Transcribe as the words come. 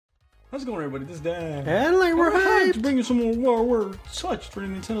How's it going, everybody? This is Dan. And like we're hyped to bring you some more WarioWare Touched for the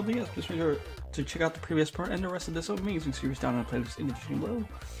Nintendo DS. Just make sure to check out the previous part and the rest of this amazing series down in the playlist in the description below.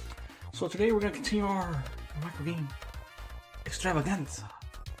 So today we're going to continue our Microgame extravaganza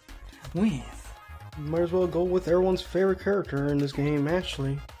with... Might as well go with everyone's favorite character in this game,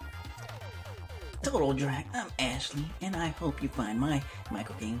 Ashley. Total drag. I'm Ashley, and I hope you find my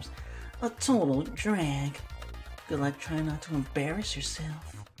Microgames a total drag. Good luck trying not to embarrass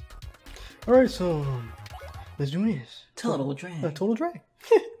yourself. Alright, so let's do this. Total drag. Total drag.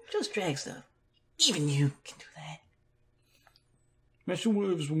 Just drag stuff. Even you can do that. Mr.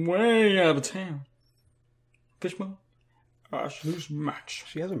 lives way out of town. Fishmo, Ashley's match.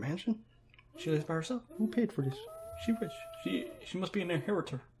 She has a mansion? She lives by herself. Who paid for this? She rich. She must be an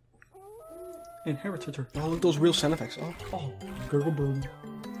inheritor. Inheritor. Oh, look, those real sound effects. Oh, gurgle bird.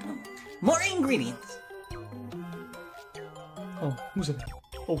 More ingredients. Oh, who's that?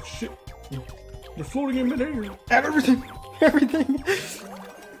 Oh shit. They're floating in midair. Have everything. Everything.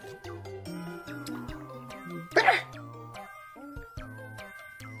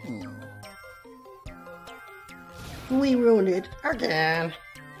 We ruined it again.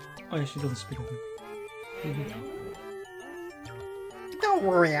 Oh yeah, she doesn't speak of it. Don't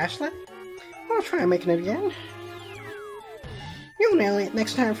worry, Ashley. We'll try making it again. You'll nail it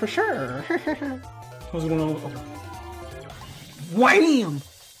next time for sure. What's going on? Oh. Wham!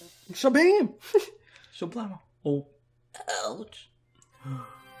 Shabam! Shablama. Oh. Ouch.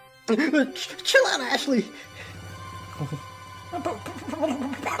 Chill out, Ashley.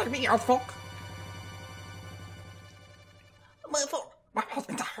 Pardon me, old folk. My fault. My fault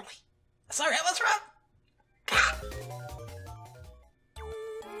entirely. Sorry, I was wrong.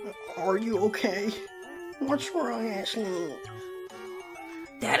 Are you okay? What's wrong, Ashley?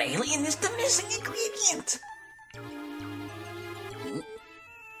 That alien is the missing ingredient.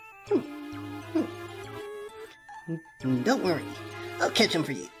 Don't worry. I'll catch him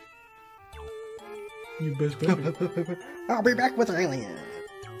for you. You best bet. I'll be back with an alien.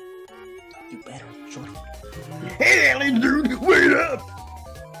 You better, shorty. Hey, alien dude, wait up!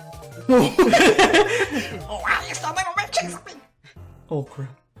 Oh, wow, you still never chasing me. Oh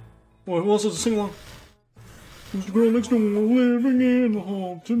crap. Boy, who else has to sing along? Who's the girl next door living in the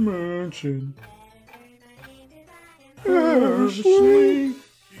haunted mansion? Ashley.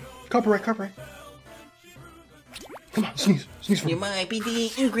 Copyright. Come on, sneeze for You me. might be the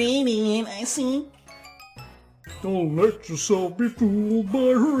ingredient, I see. Don't let yourself be fooled by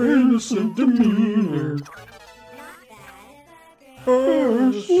her innocent demeanor.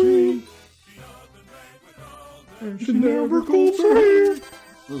 Ashley. And she never calls her hair.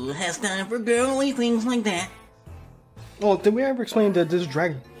 Who has time for girly things like that? Oh, did we ever explain that this is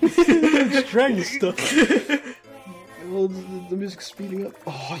dragon? It's dragon stuff. Well, the music's speeding up.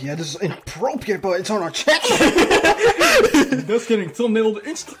 Oh, yeah, this is inappropriate, but it's on our chest. That's getting thumbnailed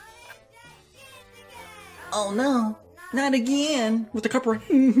instantly. Oh no, not again. With the copyright.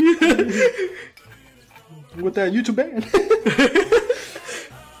 With that YouTube ban.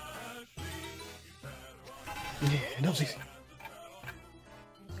 Yeah, that was easy.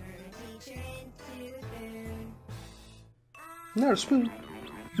 Not a spoon.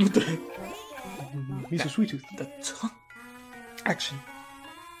 What the heck? He's a sweet tooth. The tongue. Action.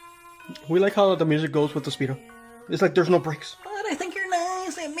 We like how the music goes with the speedo. It's like there's no breaks. But I think you're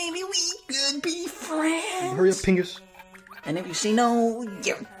nice, and maybe we could be friends. Hurry up, Pingus. And if you say no,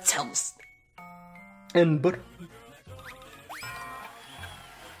 you're toast. And butter.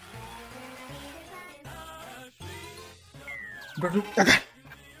 Burger. Okay.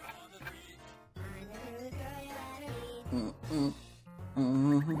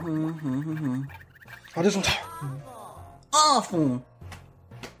 Oh, this one's hard. Awful.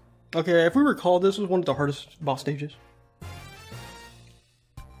 Okay, if we recall, this was one of the hardest boss stages.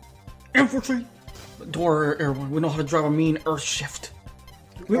 Infiltrate. Don't worry, everyone. We know how to drive a mean Earth shift.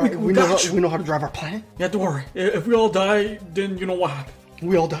 We know how to drive our planet. Yeah, don't worry. If we all die, then you know what happened.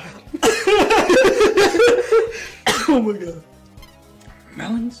 We all died. Oh my god.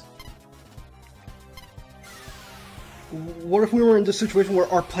 Melons? What if we were in this situation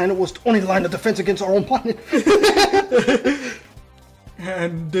where our planet was the only line of defense against our own planet?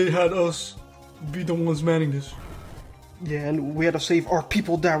 And they had us be the ones manning this. Yeah, and we had to save our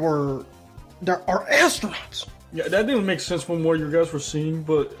people that are astronauts. Yeah, that didn't make sense from what you guys were seeing,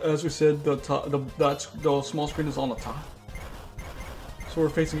 but as we said, the small screen is on the top. So we're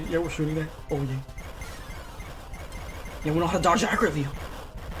facing it. Yeah, we're shooting there. Oh yeah. Yeah, we know how to dodge accurately.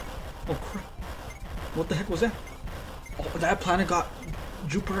 Oh crap. What the heck was that? Oh, that planet got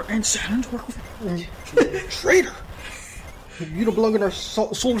Jupiter and Saturn to work with it. Traitor! You don't belong in our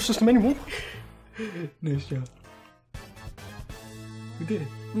solar system anymore. Nice job. We did it.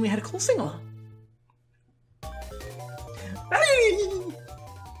 And we had a cool sing-along.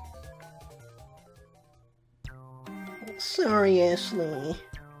 Sorry, Ashley.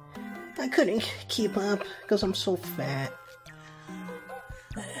 I couldn't keep up because I'm so fat.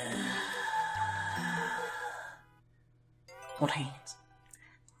 Hold hands.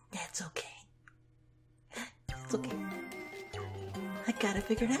 That's okay. It's okay. I got it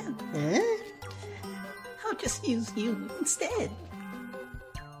figured out. Eh? I'll just use you instead.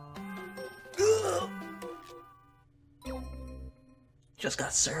 Just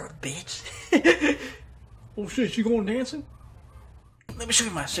got served, bitch. Oh shit, she going dancing? Let me show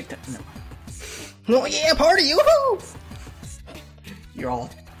you my sick time. No. Oh yeah, party! Woohoo! You're all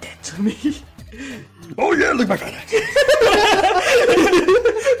dead to me. Oh yeah, look at my fat ass.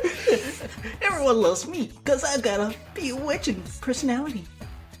 Everyone loves me, because I've got a bewitching personality.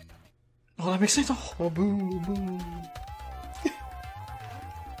 Oh, that makes sense. Oh, boom, boom.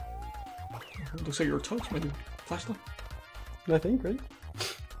 Looks like you're a touch, maybe. Flashlight? I think, right?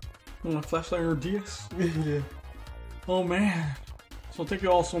 A flashlight or DS? Yeah. Oh man. So thank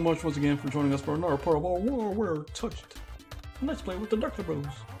you all so much once again for joining us for another part of our WarioWare Touched. Let's play with the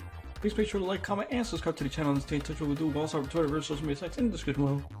DarkLightBros. Please make sure to like, comment, and subscribe to the channel and stay in touch with what we do. We also have Twitter, social media sites in the description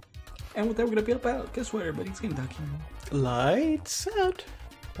below. And with that, we're gonna be about. Guess what, everybody? It's getting dark. Lights out.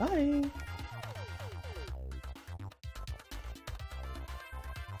 Bye.